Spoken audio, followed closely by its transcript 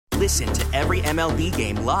Listen to every MLB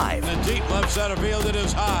game live. In the deep left center field, it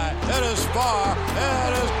is high, it is far,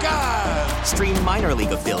 it is gone. Stream minor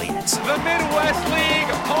league affiliates. The Midwest League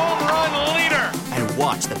home run leader. And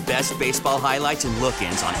watch the best baseball highlights and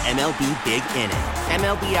look-ins on MLB Big Inning.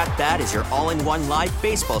 MLB At Bat is your all-in-one live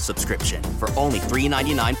baseball subscription for only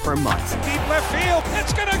 $3.99 per month. Deep left field,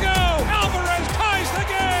 it's gonna go. Alvarez ties the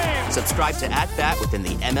game. Subscribe to At Bat within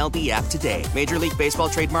the MLB app today. Major League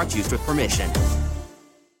Baseball trademarks used with permission.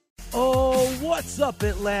 Oh, what's up,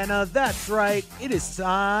 Atlanta? That's right. It is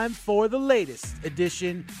time for the latest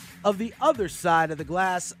edition of The Other Side of the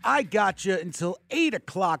Glass. I got you until 8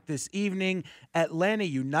 o'clock this evening. Atlanta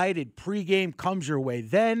United pregame comes your way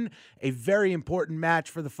then. A very important match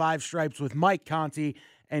for the Five Stripes with Mike Conti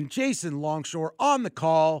and Jason Longshore on the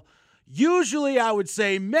call. Usually I would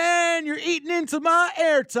say, man, you're eating into my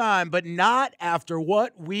airtime, but not after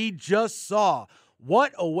what we just saw.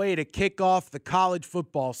 What a way to kick off the college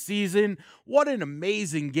football season. What an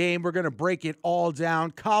amazing game. We're going to break it all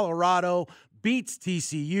down. Colorado beats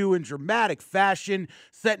TCU in dramatic fashion,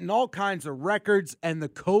 setting all kinds of records, and the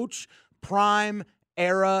coach prime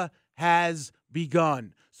era has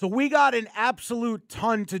begun. So we got an absolute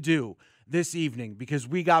ton to do this evening because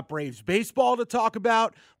we got Braves baseball to talk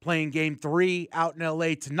about, playing game 3 out in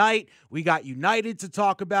LA tonight. We got United to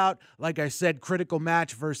talk about. Like I said, critical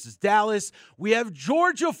match versus Dallas. We have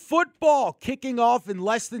Georgia football kicking off in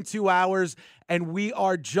less than 2 hours, and we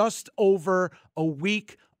are just over a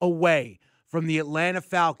week away from the Atlanta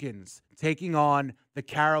Falcons taking on the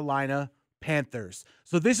Carolina Panthers.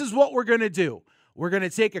 So this is what we're going to do. We're going to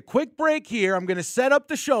take a quick break here. I'm going to set up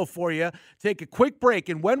the show for you, take a quick break.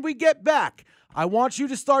 And when we get back, I want you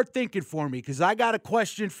to start thinking for me because I got a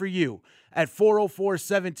question for you at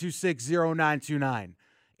 404-726-0929.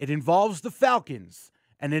 It involves the Falcons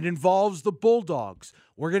and it involves the Bulldogs.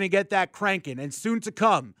 We're going to get that cranking. And soon to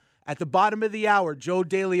come, at the bottom of the hour, Joe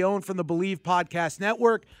Deleone from the Believe Podcast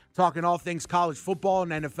Network, talking all things college football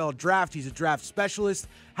and NFL draft. He's a draft specialist.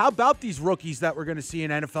 How about these rookies that we're going to see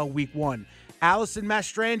in NFL Week 1? Allison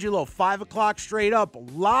Mastrangelo, 5 o'clock straight up,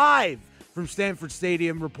 live from Stanford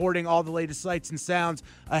Stadium, reporting all the latest sights and sounds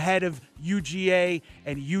ahead of UGA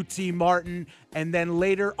and UT Martin. And then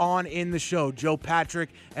later on in the show, Joe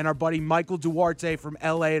Patrick and our buddy Michael Duarte from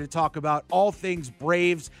LA to talk about all things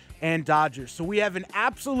Braves and Dodgers. So we have an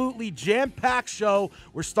absolutely jam-packed show.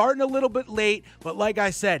 We're starting a little bit late, but like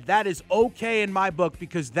I said, that is okay in my book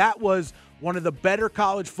because that was one of the better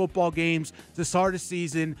college football games to start a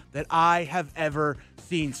season that I have ever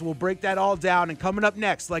seen. So we'll break that all down. And coming up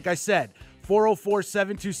next, like I said,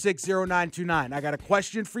 404-726-0929. I got a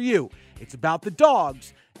question for you. It's about the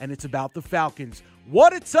Dogs, and it's about the Falcons.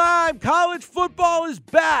 What a time! College football is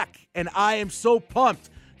back, and I am so pumped.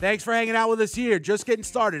 Thanks for hanging out with us here. Just getting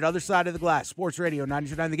started. Other Side of the Glass. Sports Radio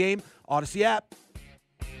 92.9 The Game. Odyssey app.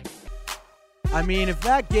 I mean, if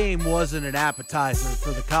that game wasn't an appetizer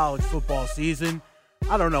for the college football season,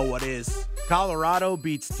 I don't know what is. Colorado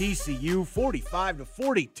beats TCU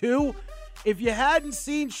 45-42. If you hadn't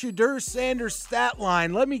seen Shadur Sanders' stat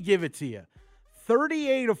line, let me give it to you.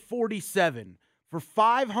 38 of 47 for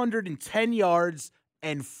 510 yards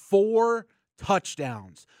and 4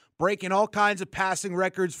 touchdowns. Breaking all kinds of passing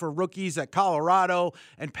records for rookies at Colorado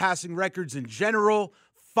and passing records in general.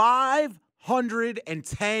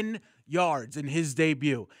 510 yards in his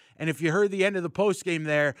debut. And if you heard the end of the postgame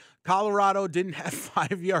there, Colorado didn't have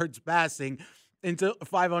 500 yards passing into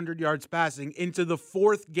the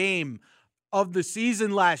 4th game of the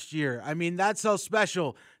season last year. I mean, that's how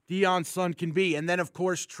special Deion's son can be. And then, of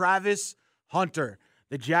course, Travis Hunter,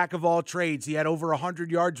 the jack of all trades. He had over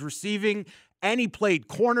 100 yards receiving, and he played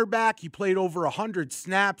cornerback. He played over 100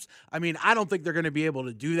 snaps. I mean, I don't think they're going to be able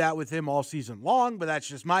to do that with him all season long, but that's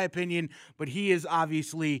just my opinion. But he is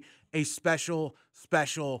obviously a special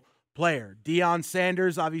player. Deion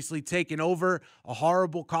Sanders obviously taking over a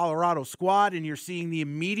horrible Colorado squad, and you're seeing the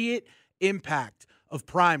immediate impact of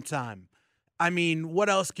primetime. I mean, what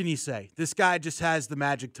else can you say? This guy just has the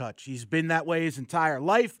magic touch. He's been that way his entire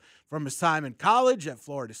life, from his time in college at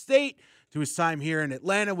Florida State to his time here in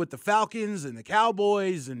Atlanta with the Falcons and the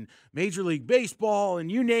Cowboys and Major League Baseball, and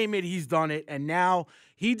you name it, he's done it. And now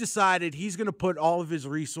he decided he's going to put all of his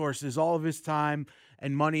resources, all of his time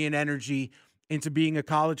and money and energy into being a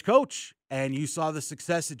college coach. And you saw the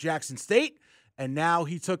success at Jackson State, and now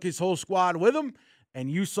he took his whole squad with him, and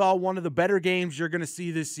you saw one of the better games you're going to see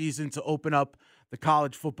this season to open up the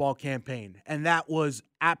college football campaign. And that was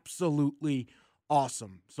absolutely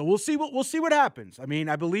awesome. So we'll see what happens. I mean,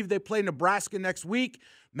 I believe they play Nebraska next week.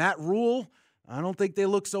 Matt Rule, I don't think they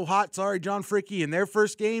look so hot, sorry, John Fricke, in their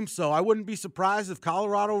first game, so I wouldn't be surprised if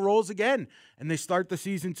Colorado rolls again and they start the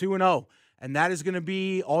season 2-0. And that is going to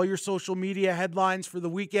be all your social media headlines for the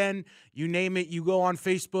weekend. You name it, you go on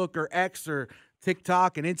Facebook or X or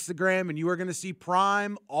TikTok and Instagram, and you are going to see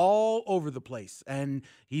Prime all over the place. And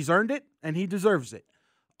he's earned it, and he deserves it.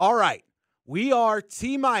 All right, we are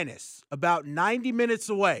T-minus about 90 minutes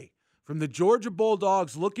away from the Georgia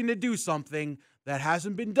Bulldogs looking to do something that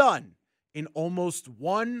hasn't been done in almost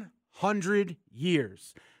 100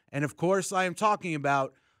 years. And, of course, I am talking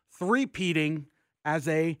about three-peating as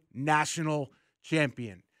a national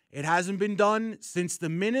champion. It hasn't been done since the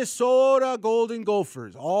Minnesota Golden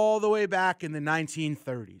Gophers all the way back in the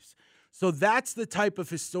 1930s. So that's the type of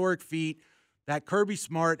historic feat that Kirby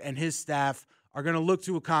Smart and his staff are going to look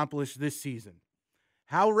to accomplish this season.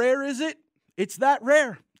 How rare is it? It's that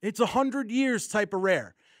rare. It's 100 years type of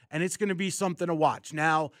rare, and it's going to be something to watch.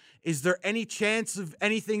 Now, is there any chance of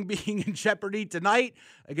anything being in jeopardy tonight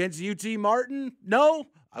against UT Martin? No,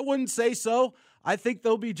 I wouldn't say so. I think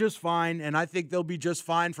they'll be just fine, and I think they'll be just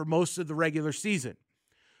fine for most of the regular season.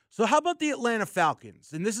 So how about the Atlanta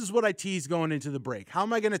Falcons? And this is what I teased going into the break. How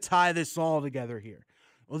am I going to tie this all together here?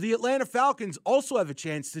 Well, the Atlanta Falcons also have a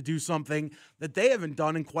chance to do something that they haven't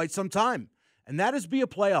done in quite some time, and that is be a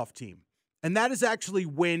playoff team. And that is actually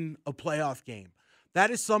win a playoff game. That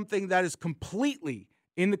is something that is completely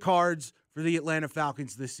in the cards for the Atlanta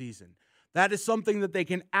Falcons this season. That is something that they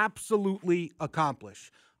can absolutely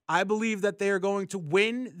accomplish. I believe that they are going to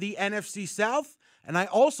win the NFC South, and I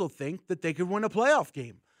also think that they could win a playoff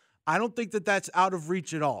game. I don't think that that's out of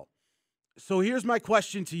reach at all. So here's my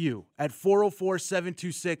question to you at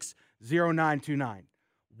 404-726-0929.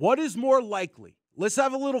 What is more likely? Let's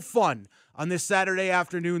have a little fun on this Saturday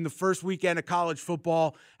afternoon, the first weekend of college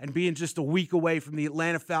football, and being just a week away from the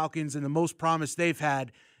Atlanta Falcons and the most promise they've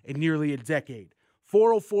had in nearly a decade.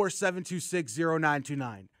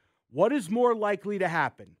 404-726-0929. What is more likely to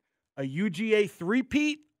happen? A UGA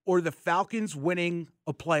three-peat or the Falcons winning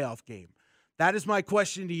a playoff game? That is my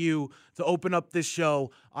question to you to open up this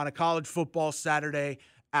show on a college football Saturday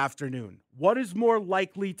afternoon. What is more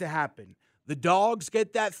likely to happen? The Dogs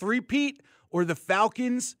get that three-peat or the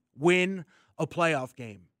Falcons win a playoff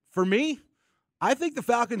game? For me, I think the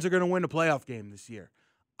Falcons are going to win a playoff game this year.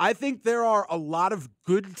 I think there are a lot of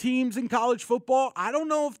good teams in college football. I don't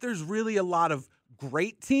know if there's really a lot of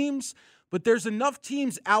great teams, but there's enough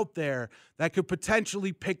teams out there that could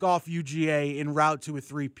potentially pick off UGA en route to a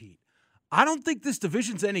three-peat. I don't think this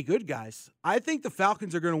division's any good, guys. I think the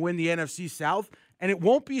Falcons are going to win the NFC South, and it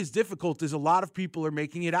won't be as difficult as a lot of people are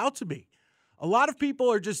making it out to be. A lot of people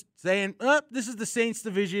are just saying, this is the Saints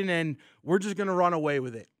division, and we're just going to run away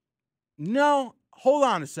with it. No, hold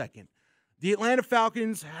on a second. The Atlanta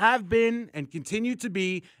Falcons have been and continue to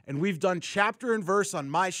be, and we've done chapter and verse on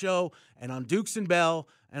my show and on Dukes and Bell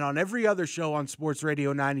and on every other show on Sports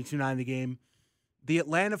Radio 92.9 The Game. The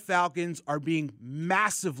Atlanta Falcons are being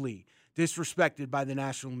massively disrespected by the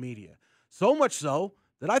national media. So much so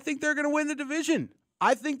that I think they're going to win the division.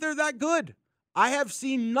 I think they're that good. I have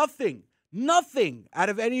seen nothing out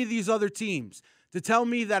of any of these other teams to tell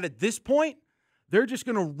me that at this point, they're just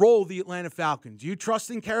going to roll the Atlanta Falcons. You trust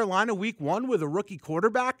in Carolina week 1 with a rookie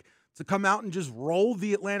quarterback to come out and just roll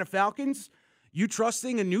the Atlanta Falcons? You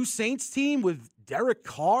trusting a new Saints team with Derek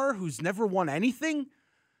Carr, who's never won anything?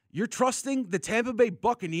 You're trusting the Tampa Bay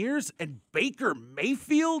Buccaneers and Baker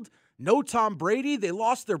Mayfield? No Tom Brady. They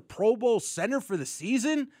lost their Pro Bowl center for the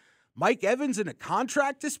season. Mike Evans in a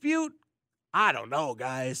contract dispute? I don't know,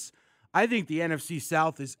 guys. I think the NFC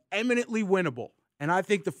South is eminently winnable, and I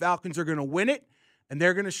think the Falcons are going to win it, and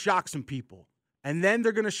they're going to shock some people. And then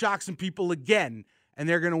they're going to shock some people again, and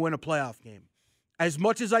they're going to win a playoff game. As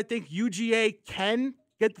much as I think UGA can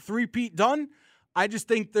get the three-peat done, I just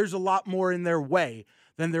think there's a lot more in their way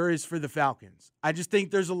than there is for the Falcons. I just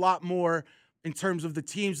think there's a lot more in terms of the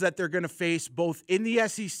teams that they're going to face both in the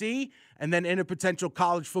SEC and then in a potential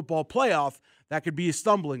college football playoff that could be a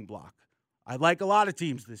stumbling block. I like a lot of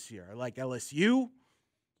teams this year. I like LSU.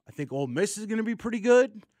 I think Ole Miss is going to be pretty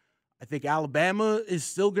good. I think Alabama is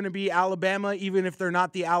still going to be Alabama, even if they're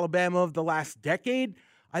not the Alabama of the last decade.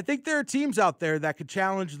 I think there are teams out there that could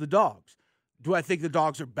challenge the Dogs. Do I think the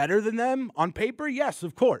Dogs are better than them on paper? Yes,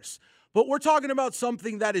 of course. But we're talking about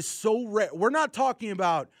something that is so rare. We're not talking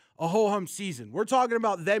about a ho-hum season. We're talking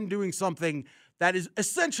about them doing something that has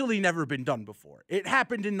essentially never been done before. It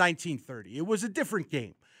happened in 1930. It was a different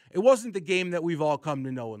game. It wasn't the game that we've all come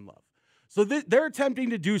to know and love. So they're attempting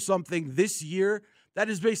to do something this year that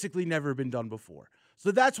has basically never been done before.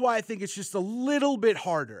 So that's why I think it's just a little bit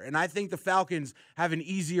harder, and I think the Falcons have an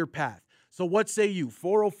easier path. So what say you?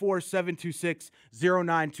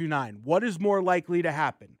 404-726-0929. What is more likely to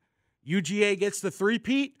happen? UGA gets the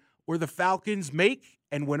three-peat or the Falcons make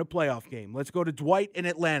and win a playoff game? Let's go to Dwight in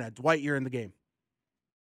Atlanta. Dwight, you're in the game.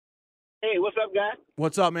 Hey, what's up, guys?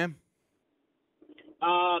 What's up, man?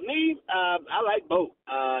 I like both.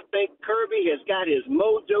 I think Kirby has got his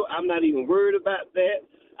mojo. I'm not even worried about that.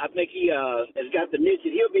 I think he has got the niche,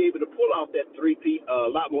 and he'll be able to pull off that three-peat a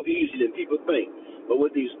lot more easy than people think. But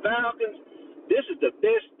with these Falcons, this is the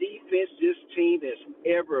best defense this team has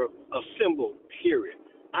ever assembled, period.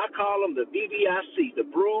 I call them the BBIC, the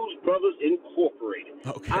Bruise Brothers Incorporated.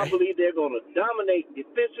 Okay. I believe they're going to dominate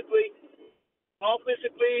defensively.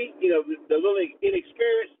 Offensively, the little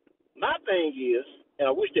inexperience. My thing is, and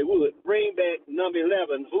I wish they would, bring back number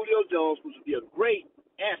 11, Julio Jones, which would be a great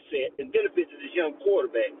asset and benefit to this young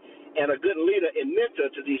quarterback and a good leader and mentor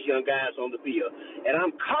to these young guys on the field. And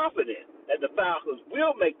I'm confident that the Falcons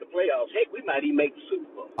will make the playoffs. Heck, we might even make the Super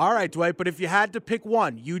Bowl. All right, Dwight, but if you had to pick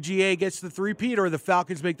one, UGA gets the three-peat or the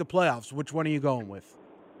Falcons make the playoffs, which one are you going with?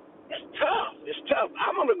 It's tough. It's tough.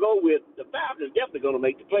 I'm going to go with the Falcons definitely going to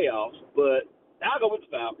make the playoffs, but I'll go with the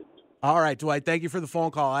Falcons. All right, Dwight, thank you for the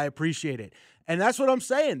phone call. I appreciate it. And that's what I'm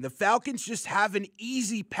saying. The Falcons just have an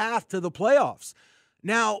easy path to the playoffs.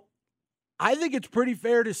 Now, I think it's pretty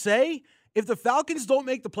fair to say if the Falcons don't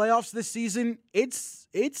make the playoffs this season, it's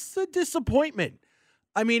a disappointment.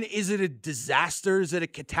 I mean, is it a disaster? Is it a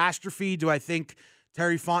catastrophe? Do I think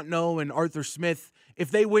Terry Fontenot and Arthur Smith, if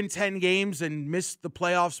they win 10 games and miss the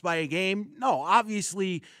playoffs by a game? No,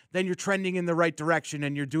 obviously, then you're trending in the right direction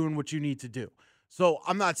and you're doing what you need to do. So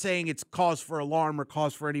I'm not saying it's cause for alarm or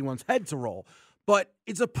cause for anyone's head to roll, but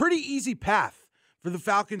it's a pretty easy path for the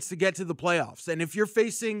Falcons to get to the playoffs. And if you're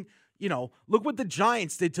facing, look what the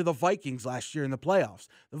Giants did to the Vikings last year in the playoffs.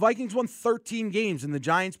 The Vikings won 13 games and the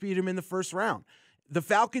Giants beat them in the first round. The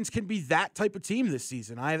Falcons can be that type of team this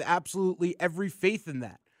season. I have absolutely every faith in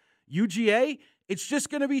that. UGA, it's just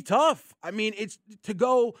going to be tough. I mean, it's to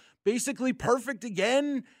go basically perfect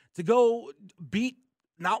again, to go beat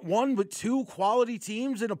not one, but two quality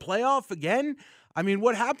teams in a playoff again. I mean,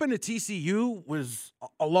 what happened to TCU was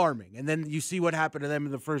alarming. And then you see what happened to them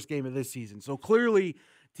in the first game of this season. So clearly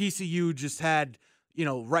TCU just had,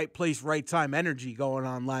 right place, right time energy going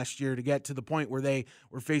on last year to get to the point where they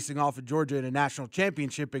were facing off of Georgia in a national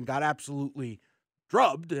championship and got absolutely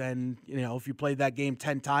drubbed. And, if you played that game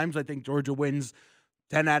 10 times, I think Georgia wins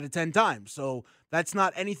 10 out of 10 times. So that's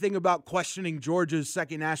not anything about questioning Georgia's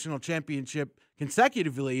second national championship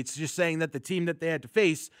consecutively. It's just saying that the team that they had to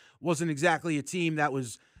face wasn't exactly a team that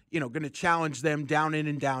was, going to challenge them down in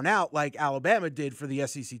and down out like Alabama did for the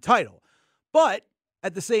SEC title. But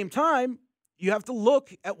at the same time, you have to look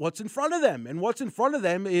at what's in front of them. And what's in front of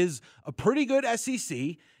them is a pretty good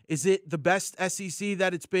SEC. Is it the best SEC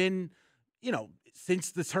that it's been,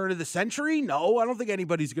 since the turn of the century? No, I don't think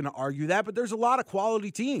anybody's going to argue that, but there's a lot of quality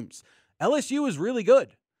teams. LSU is really good.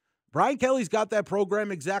 Brian Kelly's got that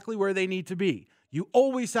program exactly where they need to be. You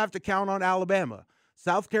always have to count on Alabama.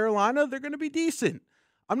 South Carolina, they're going to be decent.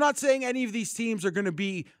 I'm not saying any of these teams are going to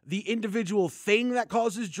be the individual thing that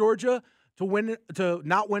causes Georgia to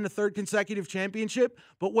not win a third consecutive championship,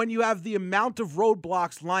 but when you have the amount of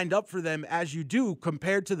roadblocks lined up for them as you do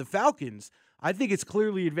compared to the Falcons, I think it's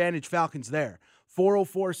clearly advantage Falcons there.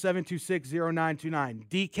 404-726-0929.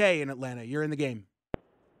 DK in Atlanta, you're in the game.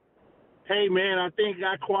 Hey, man, I think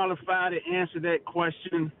I qualify to answer that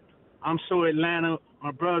question. I'm so Atlanta.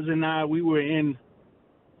 My brothers and I, we were in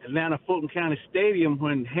Atlanta Fulton County Stadium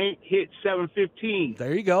when Hank hit 7:15.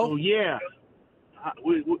 There you go. So, yeah,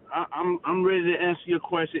 I'm ready to answer your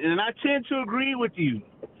question. And I tend to agree with you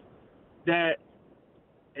that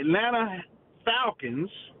Atlanta Falcons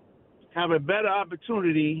have a better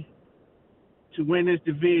opportunity to win this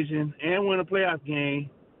division and win a playoff game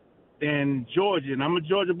than Georgia. And I'm a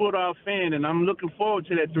Georgia Bulldog fan, and I'm looking forward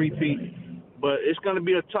to that three-peat. But it's going to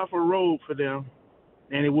be a tougher road for them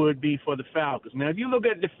than it would be for the Falcons. Now, if you look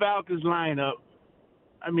at the Falcons lineup,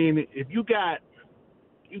 I mean, if you got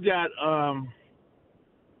the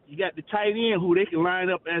tight end who they can line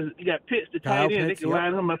up as, you got Pitts, the tight end, they can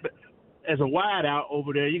line him up as a wide out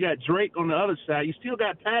over there. You got Drake on the other side. You still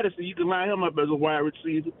got Patterson. You can line him up as a wide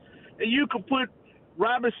receiver. And you can put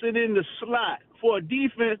Robinson in the slot. For a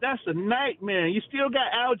defense, that's a nightmare. You still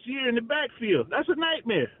got Algier in the backfield. That's a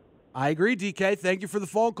nightmare. I agree, DK. Thank you for the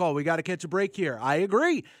phone call. We got to catch a break here. I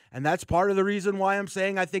agree. And that's part of the reason why I'm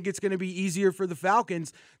saying I think it's going to be easier for the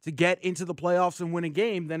Falcons to get into the playoffs and win a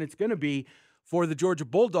game than it's going to be for the Georgia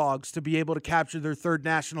Bulldogs to be able to capture their third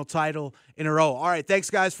national title in a row. All right, thanks,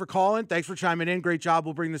 guys, for calling. Thanks for chiming in. Great job.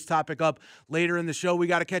 We'll bring this topic up later in the show. We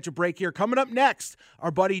got to catch a break here. Coming up next,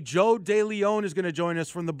 our buddy Joe Deleone is going to join us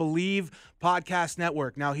from the Believe Podcast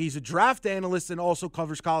Network. Now, he's a draft analyst and also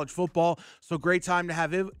covers college football, so great time to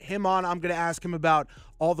have him on. I'm going to ask him about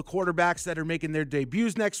all the quarterbacks that are making their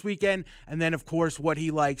debuts next weekend, and then, of course, what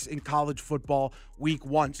he likes in college football week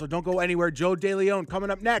 1. So don't go anywhere. Joe Deleone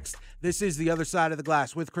coming up next. This is The Other Side of the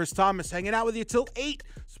Glass with Chris Thomas, hanging out with you till 8.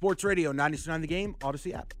 Sports Radio, 99 The Game,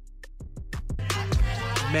 Odyssey app.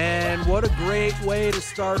 Man, what a great way to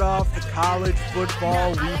start off the college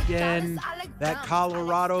football weekend. That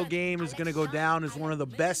Colorado game is going to go down as one of the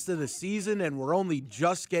best of the season, and we're only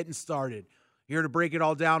just getting started. Here to break it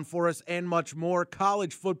all down for us and much more,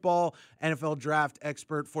 college football, NFL draft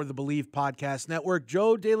expert for the Believe Podcast Network,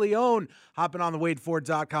 Joe Deleone, hopping on the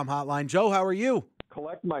WadeFord.com hotline. Joe, how are you?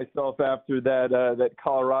 Collect myself after that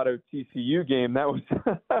Colorado TCU game. That was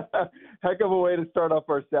a heck of a way to start off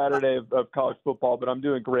our Saturday of college football, but I'm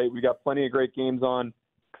doing great. We got plenty of great games on.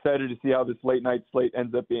 Excited to see how this late night slate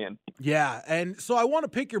ends up being. Yeah, and so I want to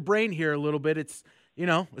pick your brain here a little bit. It's,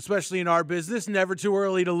 especially in our business, never too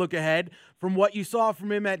early to look ahead. From what you saw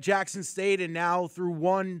from him at Jackson State and now through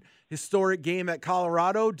one historic game at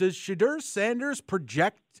Colorado, does Shedeur Sanders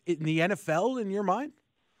project in the NFL in your mind?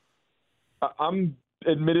 I'm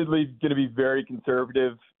admittedly going to be very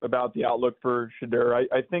conservative about the outlook for Shedeur.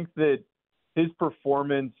 I think that his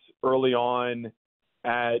performance early on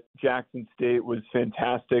at Jackson State was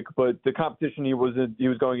fantastic, but the competition he was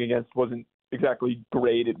going against wasn't exactly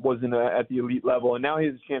great. It wasn't at the elite level, and now he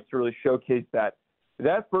has a chance to really showcase that.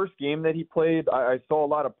 That first game that he played, I saw a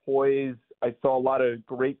lot of poise. I saw a lot of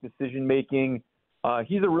great decision making.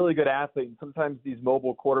 He's a really good athlete, and sometimes these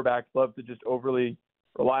mobile quarterbacks love to just overly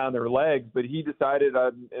rely on their legs, but he decided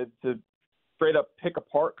to straight up pick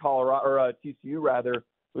apart Colorado or TCU rather,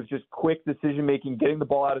 with just quick decision making, getting the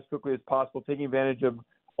ball out as quickly as possible, taking advantage of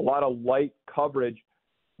a lot of light coverage.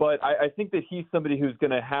 But I think that he's somebody who's going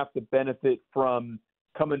to have to benefit from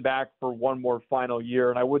coming back for one more final year.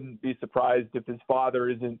 And I wouldn't be surprised if his father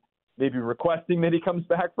isn't maybe requesting that he comes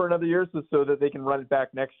back for another year so that they can run it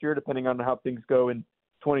back next year, depending on how things go in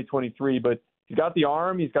 2023. But he's got the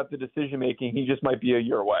arm, he's got the decision-making. He just might be a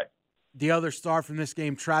year away. The other star from this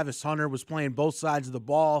game, Travis Hunter, was playing both sides of the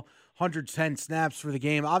ball, 110 snaps for the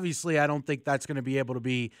game. Obviously, I don't think that's going to be able to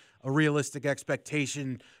be a realistic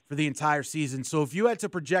expectation for the entire season. So if you had to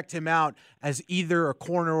project him out as either a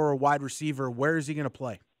corner or a wide receiver, where is he going to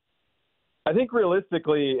play? I think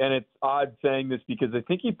realistically, and it's odd saying this because I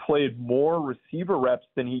think he played more receiver reps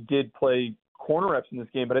than he did play corner reps in this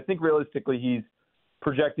game, but I think realistically he's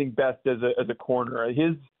projecting best as a corner.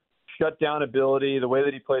 His shutdown ability, the way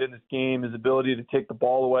that he played in this game, his ability to take the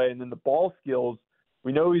ball away, and then the ball skills.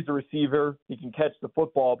 We know he's a receiver. He can catch the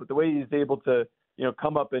football, but the way he's able to,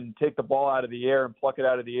 come up and take the ball out of the air and pluck it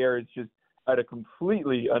out of the air is just at a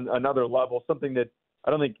completely another level, something that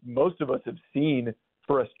I don't think most of us have seen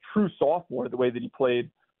for a true sophomore, the way that he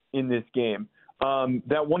played in this game.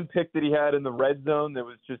 That one pick that he had in the red zone, that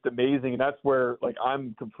was just amazing. And that's where,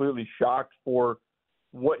 I'm completely shocked for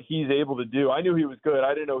what he's able to do. I knew he was good.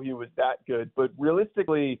 I didn't know he was that good. But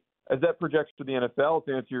realistically, as that projects to the NFL,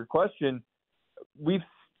 to answer your question, we've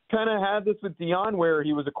kind of had this with Deion where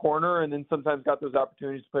he was a corner and then sometimes got those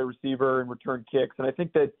opportunities to play receiver and return kicks. And I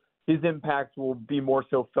think that his impact will be more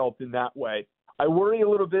so felt in that way. I worry a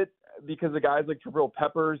little bit because of guys like Jabril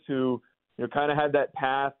Peppers who, kind of had that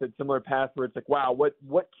similar pass where it's like, wow,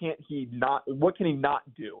 what can he not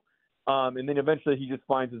do? And then eventually he just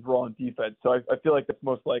finds his role on defense. So I feel like that's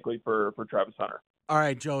most likely for Travis Hunter. All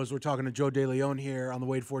right, Joe, as we're talking to Joe Deleone here on the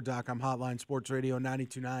WadeFord.com hotline, Sports Radio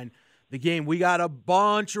 92.9 The Game. We got a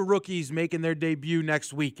bunch of rookies making their debut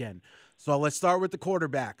next weekend. So let's start with the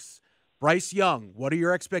quarterbacks. Bryce Young, what are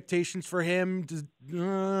your expectations for him?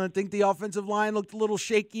 I think the offensive line looked a little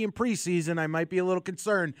shaky in preseason. I might be a little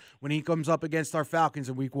concerned when he comes up against our Falcons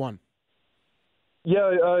in week 1.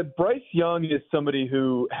 Yeah, Bryce Young is somebody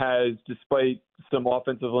who has, despite some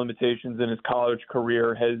offensive limitations in his college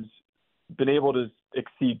career, has been able to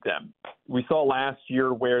exceed them. We saw last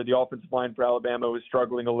year where the offensive line for Alabama was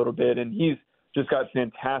struggling a little bit, and he's just got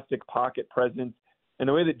fantastic pocket presence. And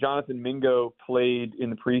the way that Jonathan Mingo played in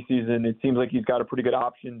the preseason, it seems like he's got a pretty good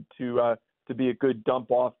option to be a good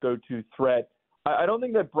dump-off, go-to threat. I don't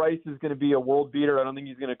think that Bryce is going to be a world beater. I don't think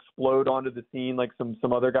he's going to explode onto the scene like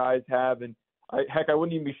some other guys have. And I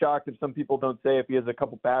wouldn't even be shocked if some people don't say if he has a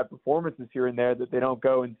couple bad performances here and there that they don't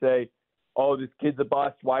go and say, oh, this kid's a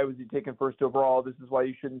bust. Why was he taken first overall? This is why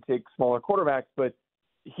you shouldn't take smaller quarterbacks. But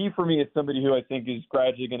he, for me, is somebody who I think is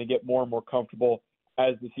gradually going to get more and more comfortable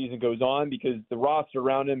as the season goes on, because the roster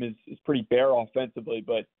around him is pretty bare offensively,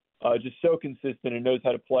 but just so consistent and knows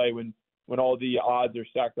how to play when all the odds are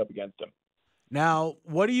stacked up against him. Now,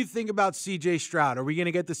 what do you think about C.J. Stroud? Are we going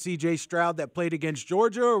to get the C.J. Stroud that played against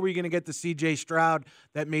Georgia, or are we going to get the C.J. Stroud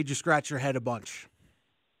that made you scratch your head a bunch?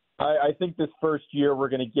 I think this first year we're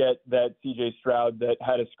going to get that C.J. Stroud that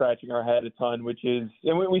had us scratching our head a ton, which is,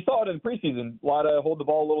 and we saw it in the preseason, a lot of hold the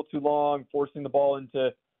ball a little too long, forcing the ball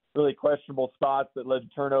into really questionable spots that led to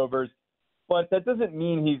turnovers. But that doesn't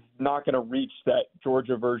mean he's not going to reach that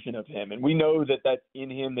Georgia version of him. And we know that that's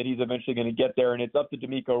in him, that he's eventually going to get there. And it's up to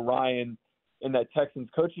DeMeco Ryan and that Texans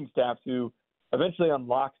coaching staff to eventually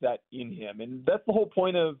unlock that in him. And that's the whole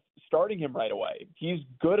point of starting him right away. He's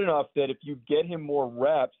good enough that if you get him more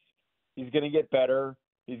reps, he's going to get better.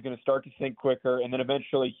 He's going to start to think quicker. And then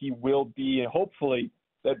eventually he will be, and hopefully,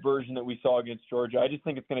 that version that we saw against Georgia. I just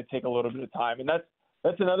think it's going to take a little bit of time. And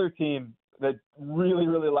that's another team that really,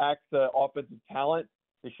 really lacks offensive talent.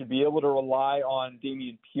 They should be able to rely on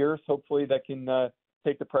Dameon Pierce. Hopefully that can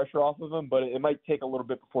take the pressure off of him, but it might take a little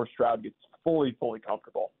bit before Stroud gets fully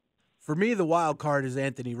comfortable. For me, the wild card is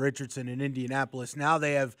Anthony Richardson in Indianapolis. Now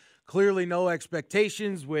they have clearly no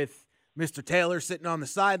expectations with Mr. Taylor sitting on the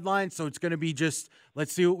sideline, so it's going to be just,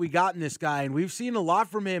 let's see what we got in this guy. And we've seen a lot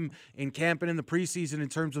from him in camp and in the preseason in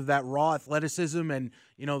terms of that raw athleticism and,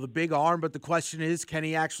 the big arm. But the question is, can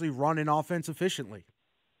he actually run an offense efficiently?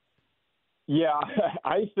 Yeah,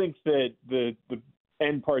 I think that the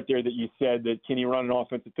end part there that you said, that can he run an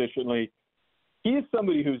offense efficiently, he is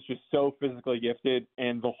somebody who's just so physically gifted,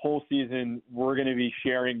 and the whole season we're going to be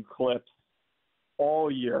sharing clips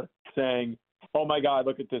all year saying, oh, my God,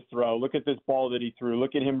 look at this throw. Look at this ball that he threw.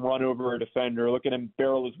 Look at him run over a defender. Look at him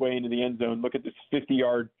barrel his way into the end zone. Look at this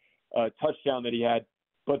 50-yard touchdown that he had.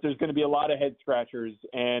 But there's going to be a lot of head scratchers,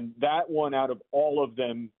 and that one out of all of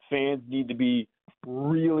them, fans need to be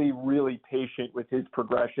really, really patient with his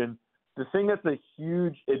progression. The thing that's a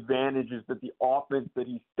huge advantage is that the offense that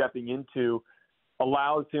he's stepping into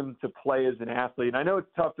allows him to play as an athlete. And I know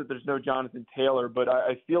it's tough that there's no Jonathan Taylor, but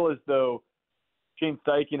I feel as though Shane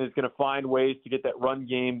Steichen is going to find ways to get that run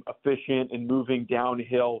game efficient and moving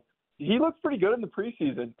downhill. He looks pretty good in the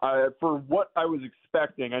preseason for what I was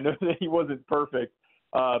expecting. I know that he wasn't perfect,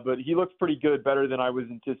 but he looks pretty good, better than I was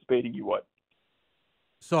anticipating he would.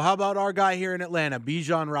 So how about our guy here in Atlanta,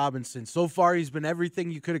 Bijan Robinson? So far, he's been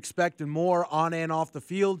everything you could expect and more on and off the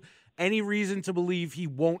field. Any reason to believe he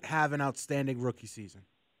won't have an outstanding rookie season?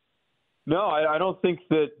 No, I don't think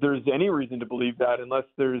that there's any reason to believe that unless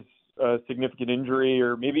there's a significant injury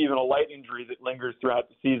or maybe even a light injury that lingers throughout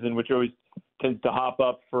the season, which always tends to hop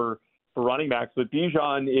up for running backs. But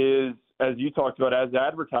Bijan is, as you talked about, as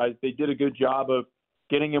advertised, they did a good job of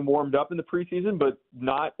getting him warmed up in the preseason, but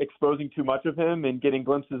not exposing too much of him and getting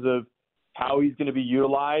glimpses of how he's going to be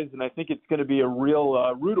utilized. And I think it's going to be a real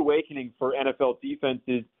rude awakening for NFL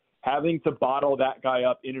defenses having to bottle that guy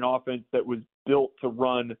up in an offense that was built to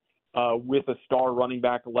run with a star running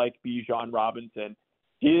back like Bijan Robinson.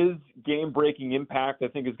 His game-breaking impact, I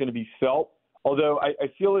think, is going to be felt, although I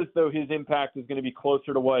feel as though his impact is going to be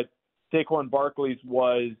closer to what Saquon Barkley's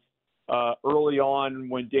was early on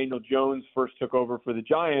when Daniel Jones first took over for the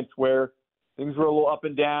Giants, where things were a little up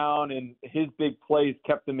and down, and his big plays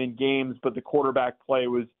kept them in games, but the quarterback play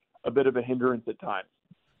was a bit of a hindrance at times.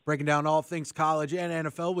 Breaking down all things college and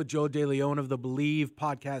NFL with Joe Deleone of the Believe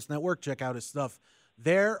Podcast Network. Check out his stuff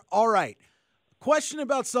there. All right. Question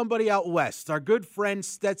about somebody out west. Our good friend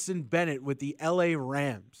Stetson Bennett with the L.A.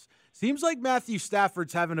 Rams. Seems like Matthew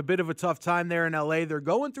Stafford's having a bit of a tough time there in L.A. They're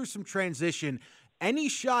going through some transition. Any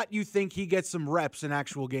shot you think he gets some reps in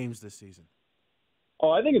actual games this season? Oh,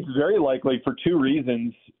 I think it's very likely for two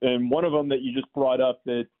reasons. And one of them that you just brought up,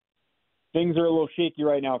 that things are a little shaky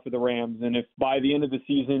right now for the Rams. And if by the end of the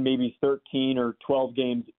season, maybe 13 or 12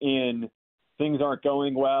 games in, things aren't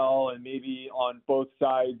going well, and maybe on both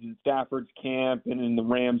sides in Stafford's camp and in the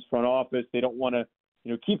Rams front office, they don't want to,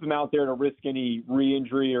 keep him out there to risk any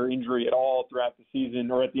re-injury or injury at all throughout the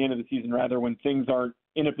season, or at the end of the season, rather, when things aren't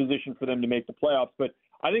in a position for them to make the playoffs. But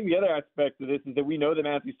I think the other aspect of this is that we know that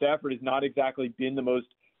Matthew Stafford has not exactly been the most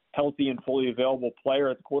healthy and fully available player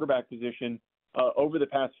at the quarterback position over the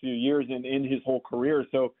past few years and in his whole career.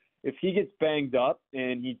 So if he gets banged up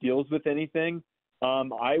and he deals with anything,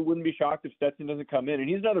 I wouldn't be shocked if Stetson doesn't come in. And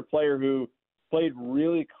he's another player who played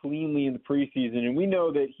really cleanly in the preseason. And we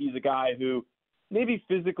know that he's a guy who maybe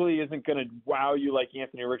physically isn't going to wow you like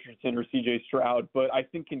Anthony Richardson or C.J. Stroud, but I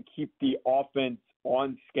think can keep the offense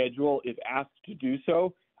on schedule if asked to do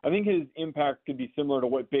so. I think his impact could be similar to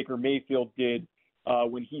what Baker Mayfield did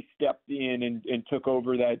when he stepped in and took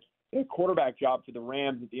over that quarterback job for the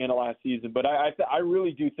Rams at the end of last season. But I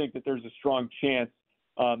really do think that there's a strong chance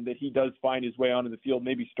that he does find his way onto the field,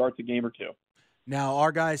 maybe starts a game or two. Now,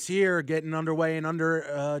 our guys here are getting underway in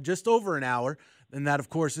under just over an hour. And that, of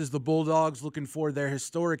course, is the Bulldogs looking for their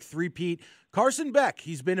historic three-peat. Carson Beck,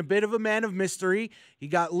 he's been a bit of a man of mystery. He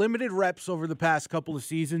got limited reps over the past couple of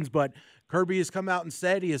seasons, but Kirby has come out and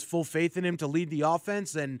said he has full faith in him to lead the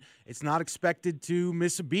offense, and it's not expected to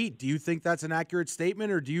miss a beat. Do you think that's an accurate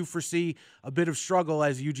statement, or do you foresee a bit of struggle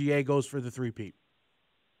as UGA goes for the three-peat?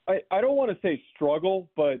 I don't want to say struggle,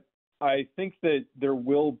 but I think that there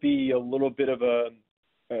will be a little bit of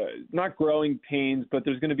not growing pains, but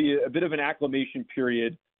there's going to be a bit of an acclimation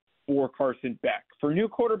period for Carson Beck. For new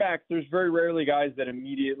quarterbacks, there's very rarely guys that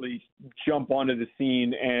immediately jump onto the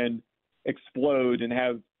scene and explode and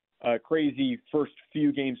have crazy first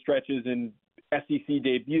few game stretches and SEC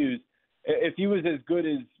debuts. If he was as good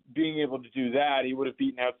as being able to do that, he would have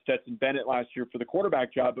beaten out Stetson Bennett last year for the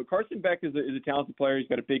quarterback job. But Carson Beck is a talented player. He's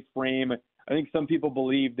got a big frame. I think some people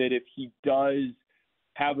believe that if he does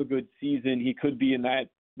have a good season, he could be in that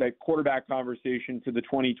quarterback conversation for the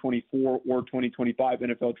 2024 or 2025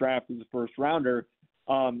 NFL draft as a first rounder.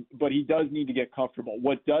 But he does need to get comfortable.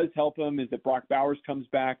 What does help him is that Brock Bowers comes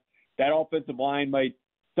back. That offensive line might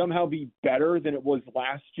somehow be better than it was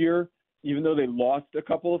last year, even though they lost a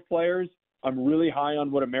couple of players. I'm really high on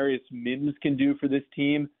what Amarius Mims can do for this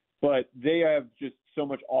team, but they have just so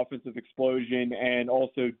much offensive explosion and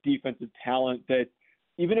also defensive talent that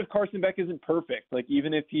even if Carson Beck isn't perfect, like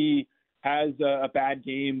even if he has a bad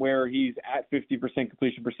game where he's at 50%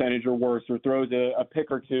 completion percentage or worse, or throws a pick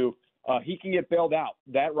or two, he can get bailed out.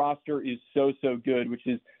 That roster is so good, which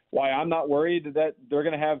is why I'm not worried that they're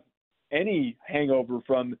going to have any hangover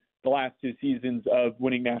from the last two seasons of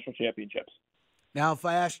winning national championships. Now, if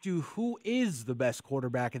I asked you who is the best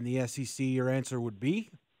quarterback in the SEC, your answer would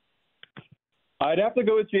be? I'd have to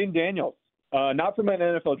go with Jaden Daniels. Not from an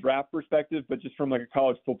NFL draft perspective, but just from like a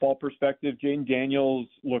college football perspective. Jaden Daniels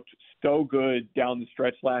looked so good down the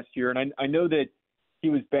stretch last year. And I know that he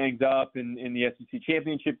was banged up in the SEC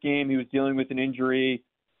championship game. He was dealing with an injury.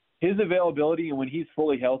 His availability, and when he's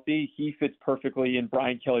fully healthy, he fits perfectly in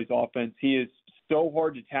Brian Kelly's offense. He is so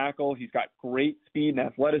hard to tackle. He's got great speed and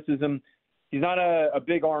athleticism. He's not a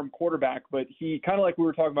big arm quarterback, but he kind of like we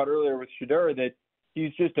were talking about earlier with Shedeur, that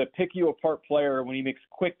he's just a pick you apart player. When he makes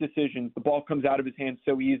quick decisions, the ball comes out of his hands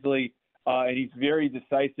so easily, and he's very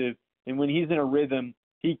decisive. And when he's in a rhythm,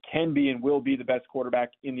 he can be and will be the best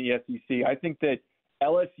quarterback in the SEC. I think that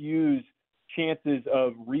LSU's chances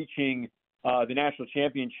of reaching the national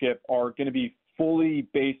championship are going to be fully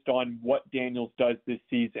based on what Daniels does this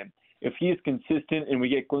season. If he is consistent and we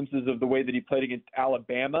get glimpses of the way that he played against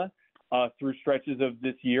Alabama through stretches of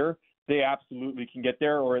this year, they absolutely can get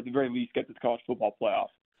there, or at the very least get to the college football playoff.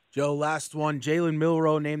 Joe, last one. Jalen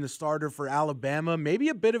Milroe named the starter for Alabama. Maybe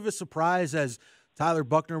a bit of a surprise as Tyler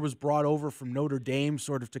Buchner was brought over from Notre Dame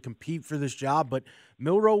sort of to compete for this job, but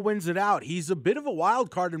Milroe wins it out. He's a bit of a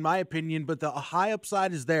wild card in my opinion, but the high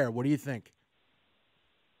upside is there. What do you think?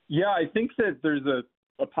 Yeah, I think that there's a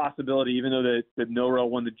possibility, even though that Milroe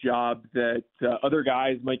won the job, that other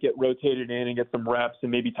guys might get rotated in and get some reps,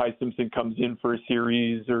 and maybe Ty Simpson comes in for a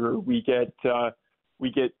series, or we get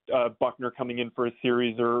Buchner coming in for a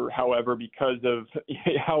series, or however, because of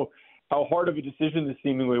how hard of a decision this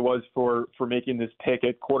seemingly was for making this pick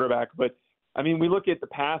at quarterback. But I mean, we look at the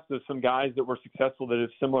past of some guys that were successful that have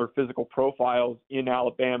similar physical profiles in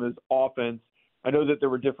Alabama's offense. I know that there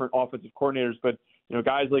were different offensive coordinators, but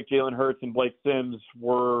guys like Jalen Hurts and Blake Sims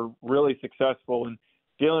were really successful, and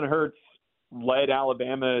Jalen Hurts led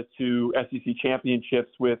Alabama to SEC championships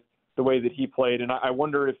with the way that he played. And I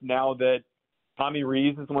wonder if now that Tommy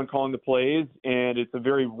Rees is the one calling the plays, and it's a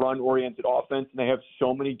very run-oriented offense, and they have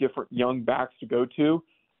so many different young backs to go to,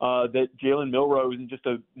 that Jalen Milroe isn't just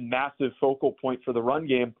a massive focal point for the run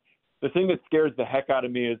game. The thing that scares the heck out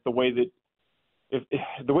of me is the way that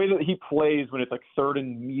he plays when it's like third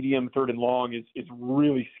and medium, third and long is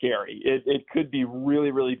really scary. It could be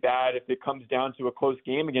really, really bad if it comes down to a close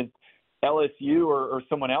game against LSU or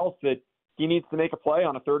someone else, that he needs to make a play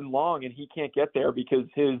on a third and long and he can't get there because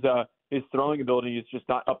his throwing ability is just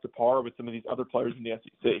not up to par with some of these other players in the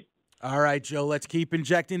SEC. All right, Joe, let's keep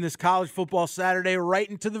injecting this college football Saturday right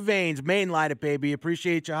into the veins. Mainline it, baby.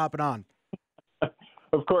 Appreciate you hopping on.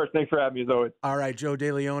 Of course. Thanks for having me, as always. All right, Joe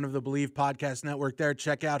Deleone of the Believe Podcast Network there.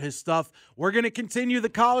 Check out his stuff. We're going to continue the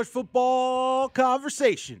college football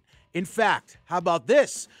conversation. In fact, how about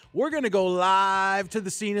this? We're going to go live to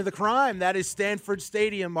the scene of the crime. That is Stanford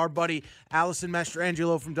Stadium. Our buddy Allison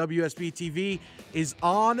Mastrangelo from WSB TV is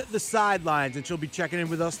on the sidelines, and she'll be checking in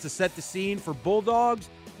with us to set the scene for Bulldogs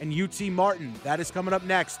and UT Martin. That is coming up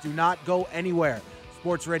next. Do not go anywhere.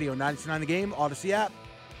 Sports Radio 92.9 The Game, Odyssey app.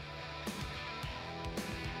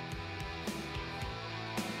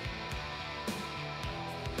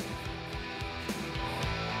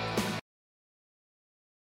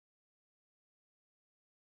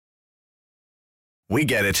 We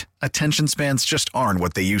get it. Attention spans just aren't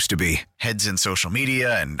what they used to be. Heads in social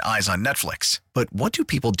media and eyes on Netflix. But what do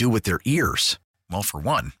people do with their ears? Well, for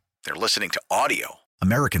one, they're listening to audio.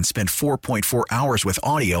 Americans spend 4.4 hours with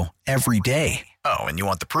audio every day. Oh, and you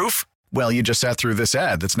want the proof? Well, you just sat through this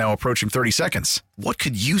ad that's now approaching 30 seconds. What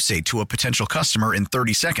could you say to a potential customer in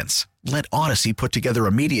 30 seconds? Let Odyssey put together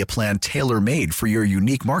a media plan tailor-made for your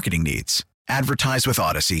unique marketing needs. Advertise with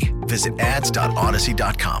Odyssey. Visit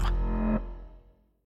ads.odyssey.com.